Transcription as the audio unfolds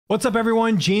What's up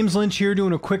everyone, James Lynch here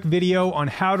doing a quick video on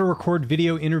how to record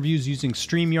video interviews using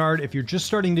StreamYard. If you're just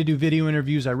starting to do video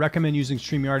interviews, I recommend using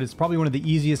StreamYard. It's probably one of the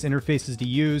easiest interfaces to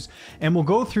use. And we'll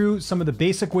go through some of the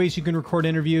basic ways you can record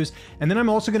interviews. And then I'm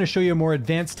also gonna show you a more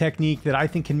advanced technique that I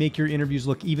think can make your interviews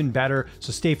look even better.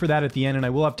 So stay for that at the end, and I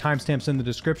will have timestamps in the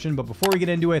description. But before we get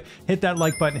into it, hit that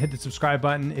like button, hit the subscribe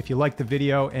button if you like the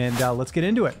video, and let's get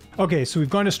into it. Okay, so we've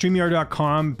gone to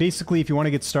StreamYard.com. Basically, if you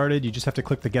wanna get started, you just have to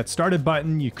click the Get Started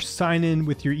button. You sign in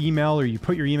with your email, or you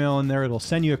put your email in there, it'll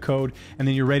send you a code, and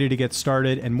then you're ready to get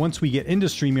started. And once we get into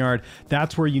StreamYard,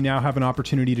 that's where you now have an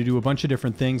opportunity to do a bunch of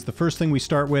different things. The first thing we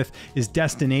start with is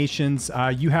destinations.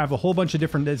 You have a whole bunch of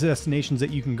different destinations that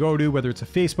you can go to, whether it's a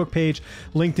Facebook page,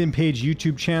 LinkedIn page,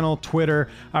 YouTube channel, Twitter.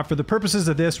 For the purposes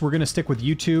of this, we're going to stick with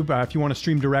YouTube if you want to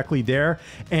stream directly there.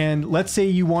 And let's say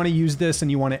you want to use this and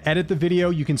you want to edit the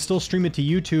video, you can still stream it to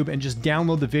YouTube and just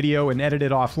download the video and edit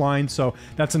it offline. So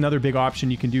that's another big option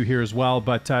you can do here as well.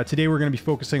 But today we're going to be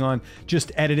focusing on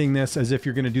just editing this as if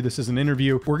you're going to do this as an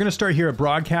interview. We're going to start here at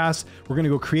broadcast. We're going to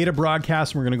go create a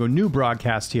broadcast, and we're going to go new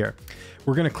broadcast here.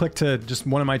 We're going to click to just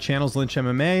one of my channels, Lynch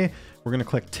MMA. We're going to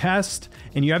click test,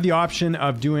 and you have the option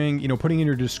of doing, putting in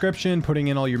your description, putting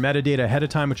in all your metadata ahead of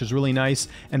time, which is really nice.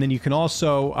 And then you can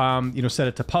also, set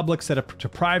it to public, set it to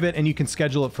private, and you can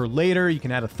schedule it for later. You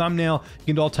can add a thumbnail. You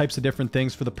can do all types of different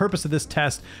things. For the purpose of this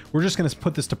test, we're just going to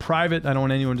put this to private. I don't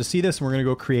want anyone to see this, and we're going to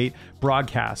go create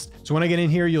broadcast. So when I get in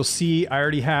here, you'll see I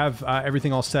already have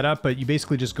everything all set up, but you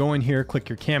basically just go in here, click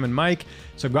your cam and mic.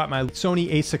 So I've got my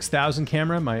Sony a6000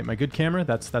 camera, my good camera.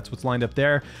 That's what's lined up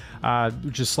there,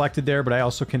 which is selected there. But I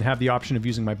also can have the option of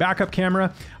using my backup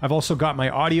camera. I've also got my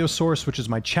audio source, which is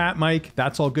my chat mic.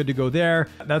 That's all good to go there.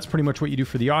 That's pretty much what you do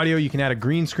for the audio. You can add a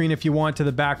green screen if you want to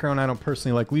the background. I don't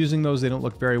personally like using those. They don't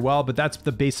look very well, but that's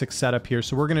the basic setup here.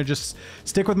 So we're going to just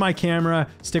stick with my camera,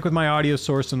 stick with my audio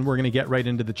source, and we're going to get right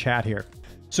into the chat here.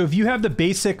 So if you have the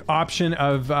basic option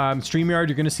of StreamYard,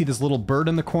 you're going to see this little bird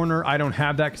in the corner. I don't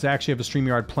have that because I actually have a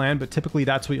StreamYard plan, but typically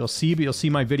that's what you'll see. But you'll see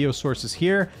my video sources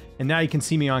here, and now you can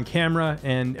see me on camera,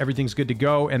 and everything's good to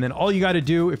go. And then all you got to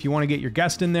do if you want to get your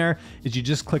guest in there is you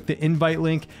just click the invite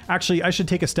link. Actually, I should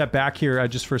take a step back here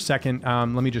just for a second.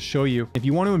 Let me just show you. If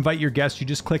you want to invite your guest, you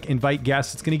just click invite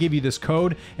guest. It's going to give you this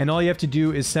code, and all you have to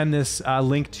do is send this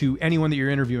link to anyone that you're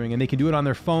interviewing, and they can do it on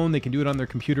their phone. They can do it on their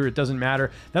computer. It doesn't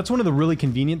matter. That's one of the really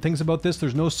convenient things about this.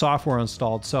 There's no software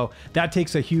installed, so that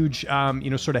takes a huge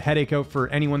sort of headache out for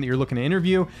anyone that you're looking to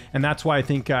interview. And that's why I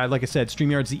think like I said,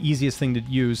 StreamYard's the easiest thing to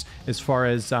use as far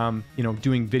as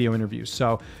doing video interviews.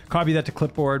 So copy that to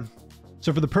clipboard.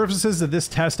 So for the purposes of this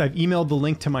test, I've emailed the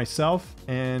link to myself,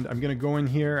 and I'm going to go in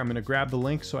here. I'm going to grab the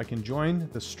link so I can join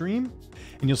the stream.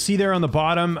 And you'll see there on the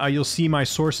bottom, you'll see my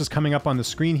sources coming up on the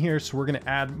screen here. So we're going to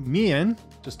add me in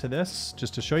just to this,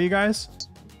 just to show you guys.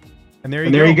 And there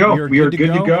you go. We are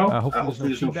good to go. Hopefully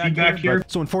there's no feedback here.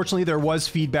 So unfortunately there was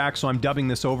feedback, so I'm dubbing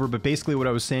this over. But basically what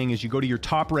I was saying is you go to your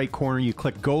top right corner, you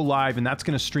click go live, and that's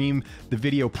going to stream the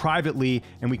video privately,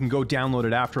 and we can go download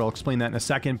it after. I'll explain that in a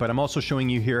second. But I'm also showing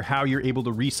you here how you're able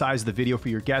to resize the video for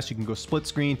your guests. You can go split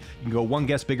screen, you can go one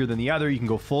guest bigger than the other, you can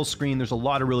go full screen. There's a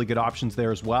lot of really good options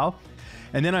there as well.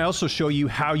 And then I also show you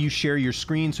how you share your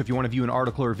screen. So if you want to view an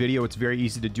article or video, it's very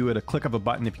easy to do it. A click of a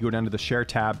button if you go down to the share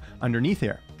tab underneath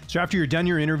here. So after you're done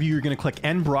your interview, you're going to click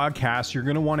End Broadcast. You're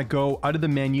going to want to go out of the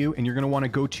menu, and you're going to want to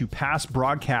go to Past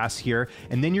Broadcasts here.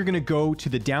 And then you're going to go to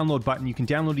the download button. You can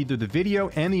download either the video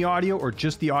and the audio, or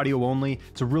just the audio only.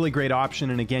 It's a really great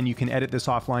option. And again, you can edit this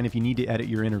offline if you need to edit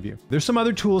your interview. There's some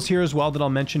other tools here as well that I'll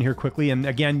mention here quickly. And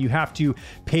again, you have to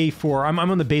pay for, I'm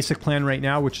on the basic plan right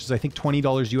now, which is I think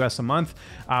 $20 US a month.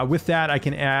 With that, I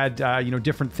can add,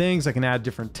 different things. I can add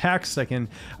different texts. I can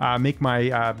make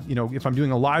my, if I'm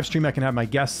doing a live stream, I can have my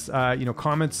guests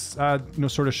comments,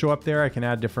 sort of show up there. I can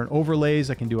add different overlays.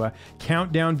 I can do a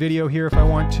countdown video here if I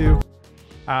want to.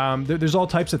 There's all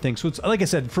types of things. So it's like I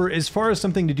said, for as far as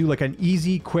something to do like an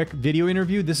easy, quick video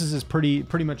interview, this is pretty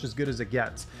much as good as it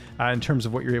gets in terms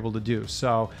of what you're able to do.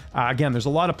 So again, there's a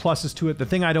lot of pluses to it. The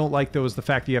thing I don't like though is the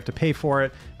fact that you have to pay for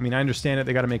it. I mean, I understand it,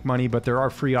 they got to make money, but there are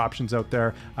free options out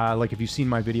there. Like if you've seen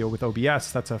my video with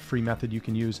OBS, that's a free method you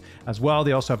can use as well.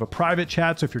 They also have a private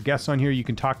chat. So if your guests on here, you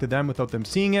can talk to them without them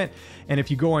seeing it. And if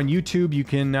you go on YouTube, you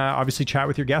can obviously chat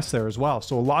with your guests there as well.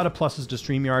 So a lot of pluses to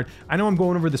StreamYard. I know I'm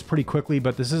going over this pretty quickly,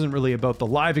 but this isn't really about the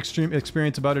live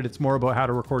experience about it. It's more about how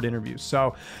to record interviews.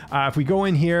 So if we go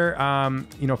in here, if I'm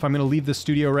going to leave the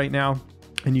studio right now,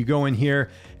 and you go in here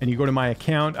and you go to my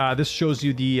account. This shows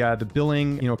you the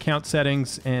billing, account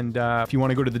settings, and if you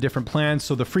want to go to the different plans.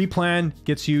 So the free plan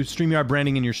gets you StreamYard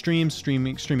branding in your streams,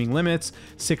 streaming limits,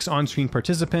 6 on-screen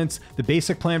participants. The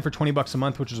basic plan for 20 bucks a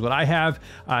month, which is what I have,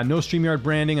 no StreamYard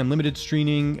branding, unlimited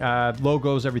streaming,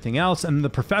 logos, everything else. And the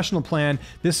professional plan,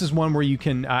 this is one where you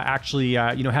can actually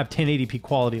have 1080p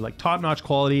quality, like top-notch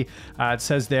quality. It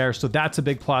says there, so that's a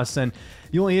big plus. And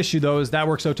the only issue though is that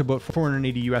works out to about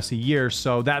 480 US a year,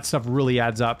 so that stuff really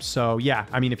adds up. So yeah,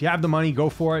 I mean, if you have the money, go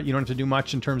for it. You don't have to do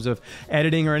much in terms of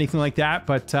editing or anything like that,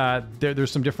 but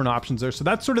there's some different options there. So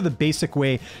that's sort of the basic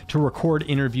way to record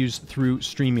interviews through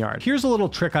StreamYard. Here's a little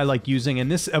trick I like using,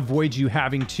 and this avoids you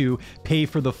having to pay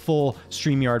for the full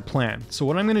StreamYard plan. So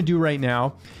what I'm gonna do right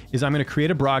now is I'm gonna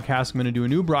create a broadcast. I'm gonna do a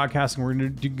new broadcast, and we're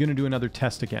gonna do another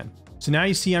test again. So now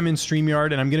you see I'm in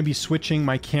StreamYard, and I'm gonna be switching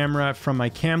my camera from my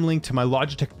Cam Link to my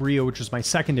Logitech Brio, which is my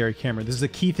secondary camera. This is a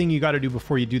key thing you gotta do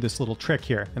before you do this little trick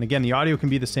here. And again, the audio can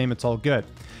be the same, it's all good.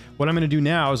 What I'm gonna do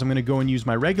now is I'm gonna go and use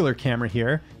my regular camera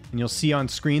here, and you'll see on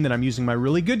screen that I'm using my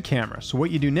really good camera. So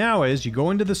what you do now is you go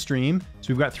into the stream. So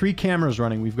we've got 3 cameras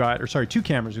running. 2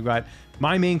 cameras. We've got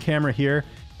my main camera here,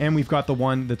 and we've got the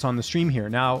one that's on the stream here.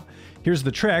 Now, here's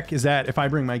the trick, is that if I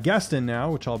bring my guest in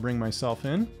now, which I'll bring myself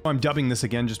in. I'm dubbing this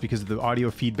again just because of the audio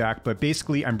feedback, but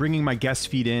basically I'm bringing my guest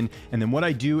feed in, and then what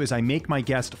I do is I make my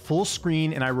guest full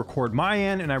screen, and I record my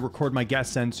end and I record my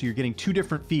guest's end, so you're getting 2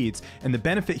 different feeds. And the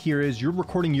benefit here is you're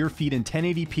recording your feed in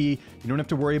 1080p, you don't have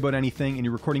to worry about anything, and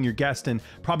you're recording your guest in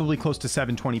probably close to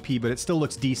 720p, but it still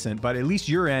looks decent. But at least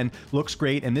your end looks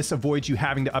great, and this avoids you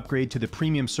having to upgrade to the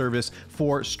premium service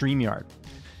for StreamYard.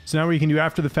 So now what you can do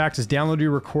after the fact is download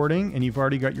your recording, and you've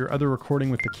already got your other recording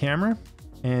with the camera,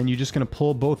 and you're just gonna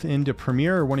pull both into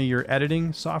Premiere or one of your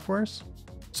editing softwares.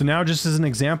 So now, just as an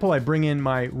example, I bring in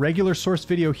my regular source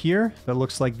video here that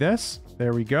looks like this.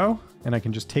 There we go. And I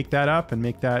can just take that up and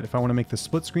make that, if I wanna make the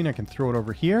split screen, I can throw it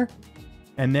over here.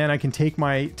 And then I can take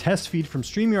my test feed from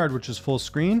StreamYard, which is full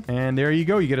screen, and there you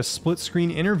go. You get a split screen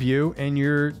interview, and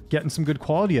you're getting some good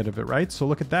quality out of it, right? So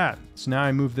look at that. So now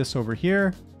I move this over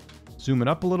here, zoom it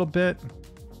up a little bit,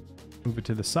 move it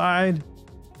to the side,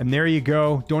 and there you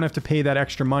go. Don't have to pay that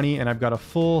extra money, and I've got a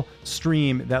full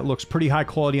stream that looks pretty high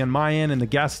quality on my end, and the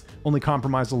guests only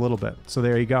compromise a little bit. So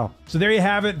there you go. So there you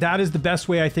have it. That is the best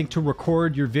way, I think, to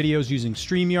record your videos using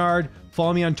StreamYard.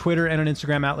 Follow me on Twitter and on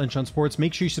Instagram at Lynch on Sports.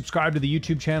 Make sure you subscribe to the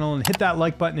YouTube channel and hit that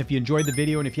like button if you enjoyed the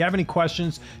video. And if you have any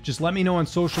questions, just let me know on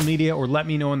social media or let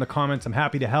me know in the comments. I'm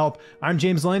happy to help. I'm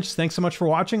James Lynch. Thanks so much for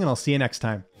watching, and I'll see you next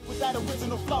time. With that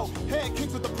original flow, head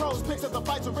kicks with the pros, picks of the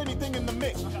fights or anything in the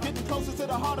mix. Getting closer to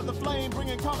the heart of the flame,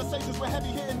 bringing conversations with heavy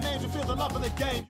hitting names. You feel the love of the game.